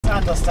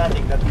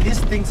understanding that these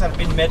things have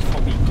been made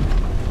for me.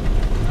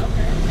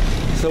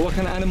 So what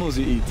kind of animals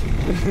you eat?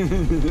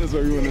 That's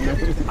what we want to know.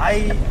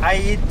 I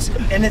eat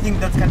anything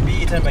that can be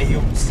eaten by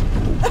humans.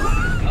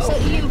 So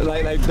you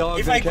Like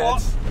dogs and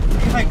cats?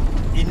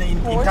 In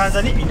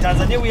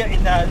Tanzania, we are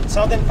in the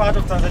southern part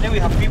of Tanzania. We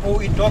have people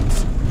who eat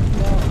dogs.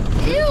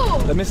 ew.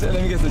 Let me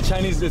guess. The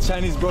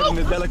Chinese brought in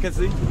the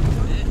delicacy.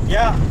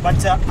 Yeah,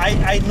 but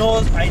I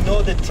know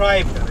the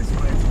tribe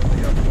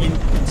in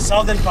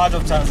southern part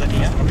of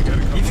Tanzania.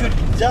 If you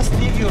just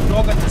leave your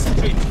dog at the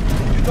street,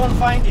 you don't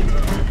find it.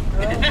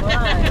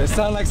 It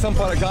sounds like some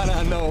part of Ghana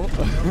I know.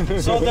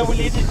 So they will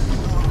eat it.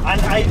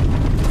 And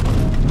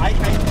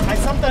I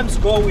sometimes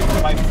go with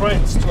my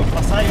friends to a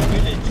Maasai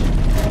village.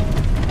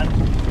 And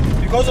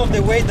because of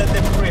the way that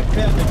they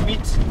prepare the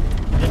meat,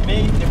 the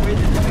way they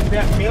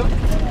prepare milk,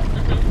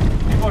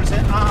 people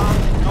say, no,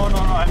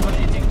 I'm not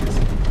eating this.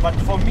 But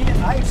for me,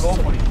 I go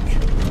for it.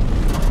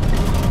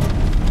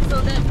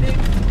 So that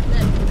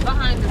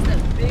behind us,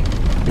 that big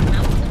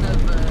mountain of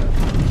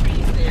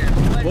trees there.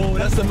 Whoa,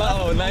 that's a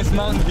mountain. Nice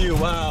mountain view.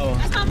 Wow.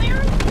 That's not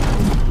Mary?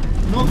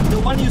 No, the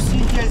one you see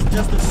here is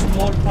just a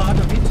small part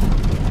of it.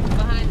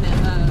 Behind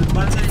that.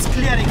 But it's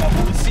clearing up.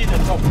 We'll see the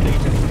top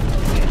later.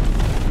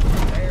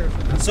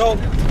 So,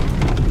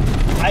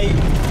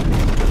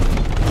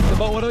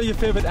 But what are your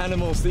favorite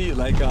animals to eat?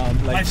 Like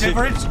my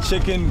favorite?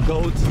 Chicken,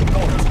 goat.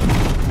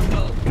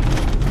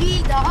 You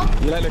eat dog?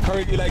 You like the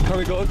curry? You like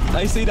curry goat?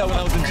 I see that when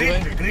I was in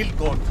Chile. Grilled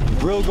goat.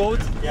 Grilled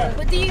goat? Yeah.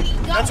 But do you eat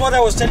dog? That's what I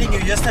was telling you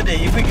yesterday.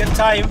 If we get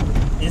time,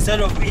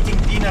 instead of eating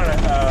dinner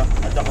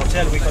at the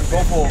hotel, we can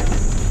go for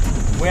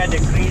where the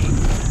grill.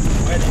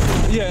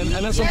 Yeah, and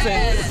that's what I'm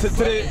saying.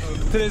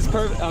 Today's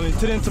perfect. I mean,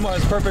 today and tomorrow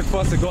is perfect for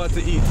us to go out to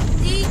eat.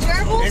 Do you eat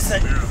gerbils?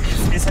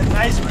 It's a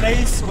nice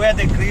place where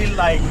they grill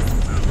like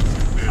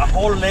a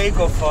whole leg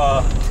of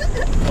a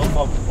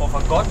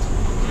goat.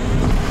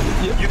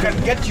 You can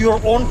get your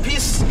own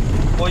piece,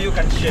 or you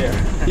can share.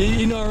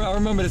 You know, I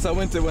remember this. I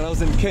went to when I was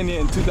in Kenya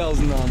in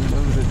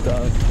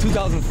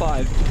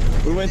 2005.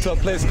 We went to a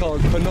place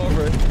called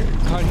Carnivore.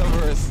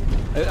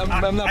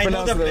 I'm not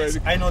pronouncing it right.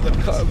 I know the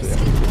place.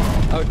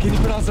 Can you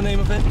pronounce the name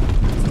of it?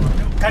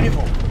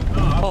 Carnivore.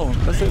 Oh,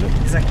 that's it.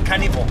 It's a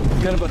carnivore.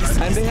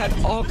 And they had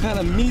all kind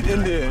of meat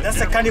in there.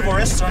 That's a carnivore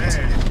restaurant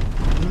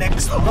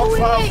next, not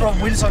far from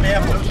Wilson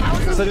Airport.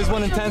 So there's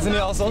one in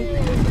Tanzania also?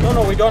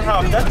 No, we don't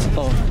have that.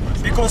 Oh.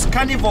 Because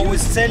Carnivore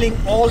is selling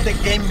all the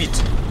game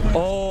meat.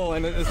 Oh,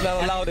 and it's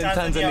not allowed in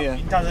Tanzania.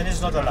 In Tanzania,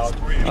 it's not allowed.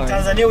 In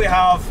Tanzania, we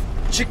have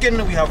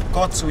chicken, we have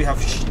goats, we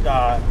have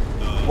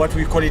what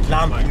we call it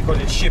lamb, we call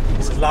it sheep.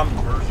 It's a lamb.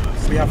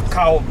 We have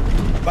cow,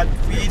 but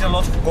we eat a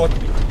lot of goat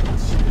meat.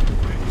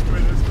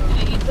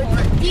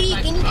 Do you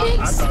eat guinea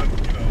pigs? Do you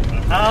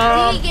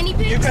eat guinea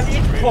pigs? You can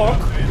eat pork.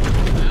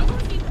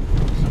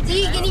 Do you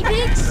eat guinea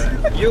pigs?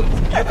 You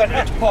can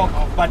eat pork,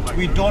 but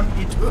we don't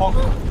eat pork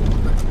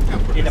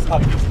in a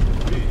pub.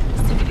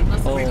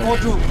 Oh.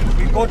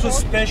 We go to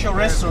special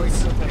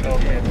restaurants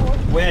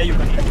where you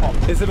can eat pork.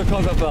 Is it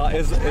because of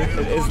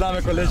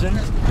Islamic religion?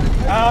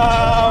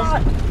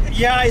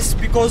 Yeah, it's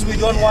because we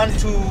don't want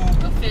to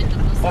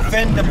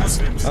offend the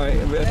Muslims. All right,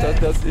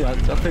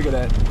 I figured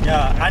that.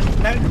 Yeah, and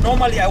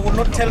normally I will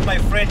not tell my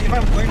friend, if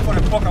I'm going for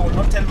a pork, I will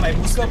not tell my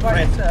Muslim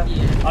friend.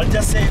 I'll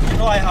just say, you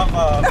know, I have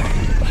a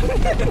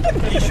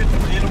issue to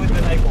deal with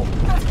when I go.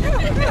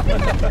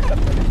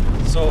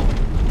 So,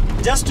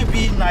 just to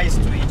be nice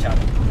to each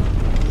other.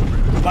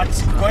 But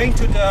going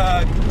to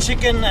the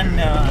chicken and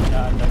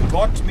the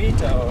goat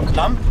meat or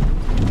lamb,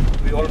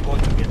 we all go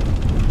together.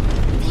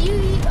 Do you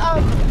eat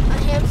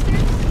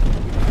hamsters?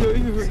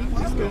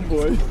 Good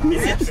boy.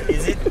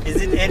 Is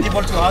it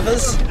edible to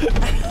others?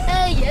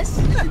 Yes.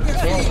 So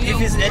if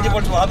it's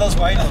edible to others,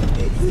 why not?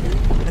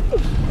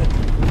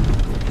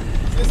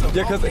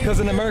 Yeah, because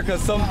in America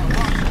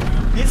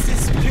This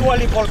is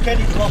purely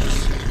volcanic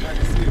rocks.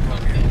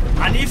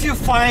 And if you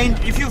find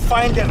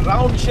the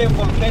round-shaped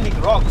volcanic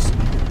rocks,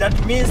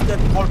 that means that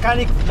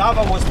volcanic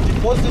lava was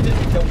deposited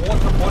in the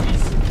water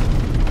bodies.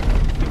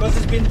 Because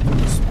it's been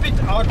spit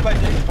out by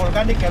the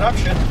volcanic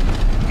eruption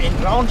in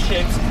round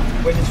shapes.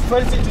 When it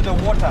falls into the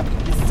water,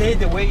 it stays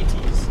the way it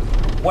is.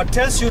 What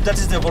tells you that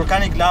is the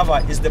volcanic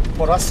lava is the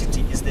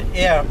porosity, is the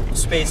air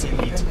space in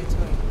it.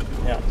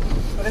 Yeah.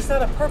 But it's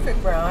not a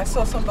perfect brown. I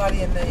saw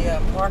somebody in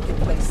the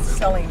marketplace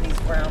selling these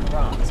brown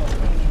rocks or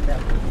cleaning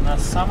them. Now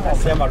some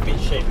of them are being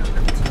shaped.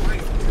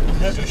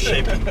 To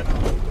shape it.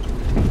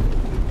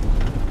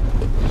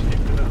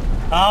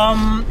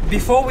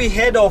 Before we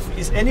head off,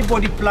 is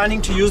anybody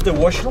planning to use the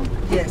washroom?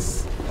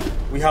 Yes.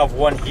 We have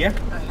one here.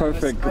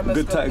 perfect.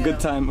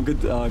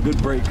 Good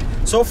break.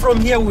 So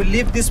from here we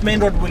leave this main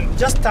road. We'll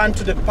just turn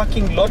to the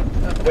parking lot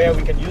where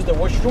we can use the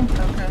washroom.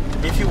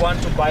 If you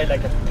want to buy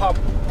like a pub,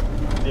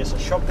 there's a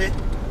shop there.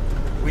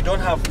 We don't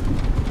have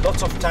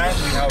lots of time.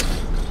 We have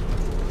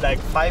like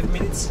 5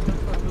 minutes.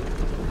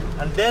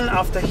 And then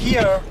after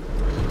here,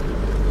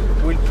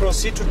 we'll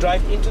proceed to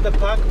drive into the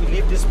park. We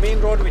leave this main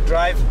road, we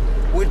drive.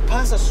 We'll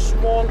pass a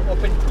small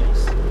open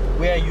place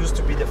where used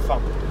to be the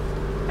farm.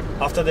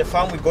 After the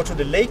farm, we go to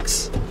the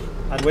lakes.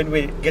 And when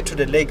we get to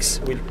the lakes,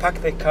 we'll park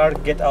the car,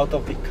 get out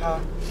of the car.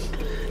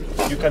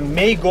 You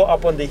may go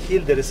up on the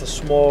hill. There is a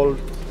small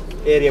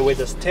area where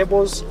there's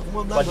tables,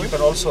 but you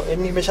can also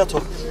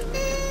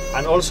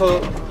and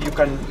also you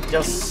can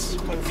just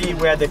be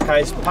where the car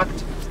is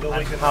parked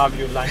and have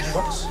your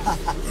lunchbox.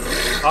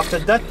 After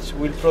that,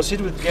 we'll proceed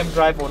with game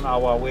drive on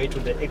our way to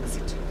the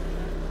exit.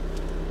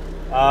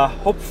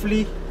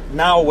 Hopefully,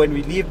 now when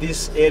we leave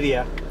this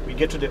area, we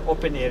get to the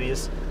open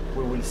areas,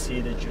 we will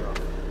see the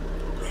giraffe.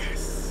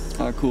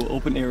 Ah, cool.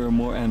 Open area,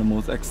 more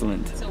animals.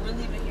 Excellent. So we're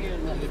leaving here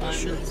in like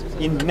 5 minutes.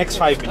 In the next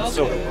 5 minutes.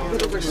 So,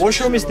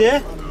 washroom is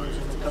there.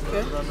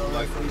 Okay.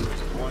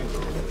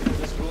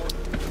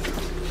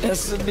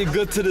 Yes, it'd be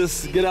good to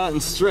just get out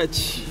and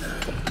stretch.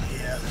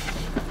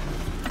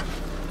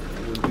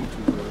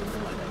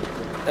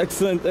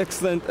 Excellent,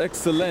 excellent,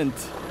 excellent.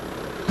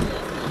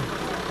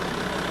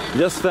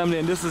 Yes, family,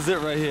 and this is it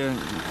right here.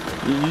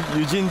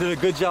 Eugene did a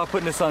good job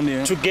putting this on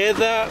there.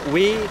 Together,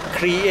 we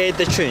create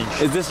the change.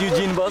 Is this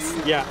Eugene bus?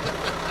 Yeah.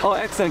 Oh,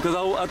 excellent, because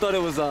I thought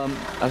it was, No.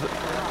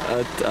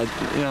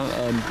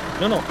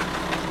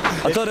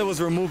 I thought it was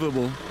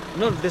removable.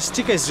 No, the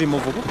sticker is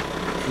removable.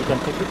 You can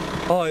take it.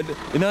 Oh,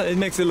 it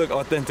makes it look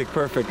authentic,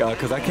 perfect,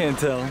 because I can't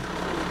tell.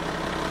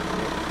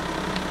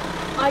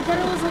 I thought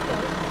it was like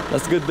a...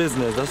 That's good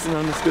business. That's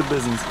good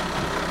business.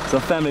 So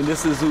family,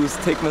 this is who's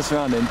taking us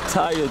around the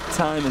entire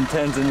time in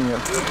Tanzania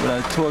with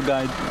our tour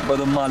guide,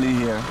 Brother Malley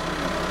here.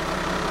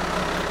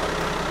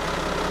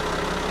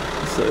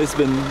 So it's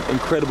been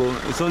incredible.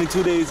 It's only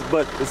 2 days,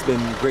 but it's been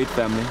great,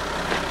 family.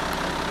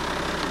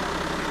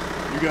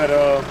 You got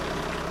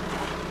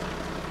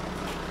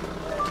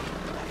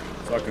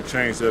so I can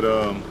change that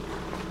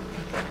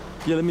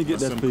Yeah, let me get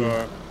that SIM for you.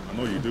 card. I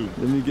know you do.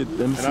 Let me see.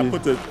 And I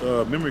put the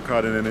memory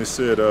card in and it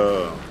said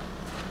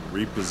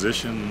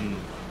reposition.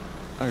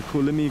 All right,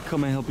 cool. Let me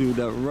come and help you with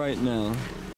that right now.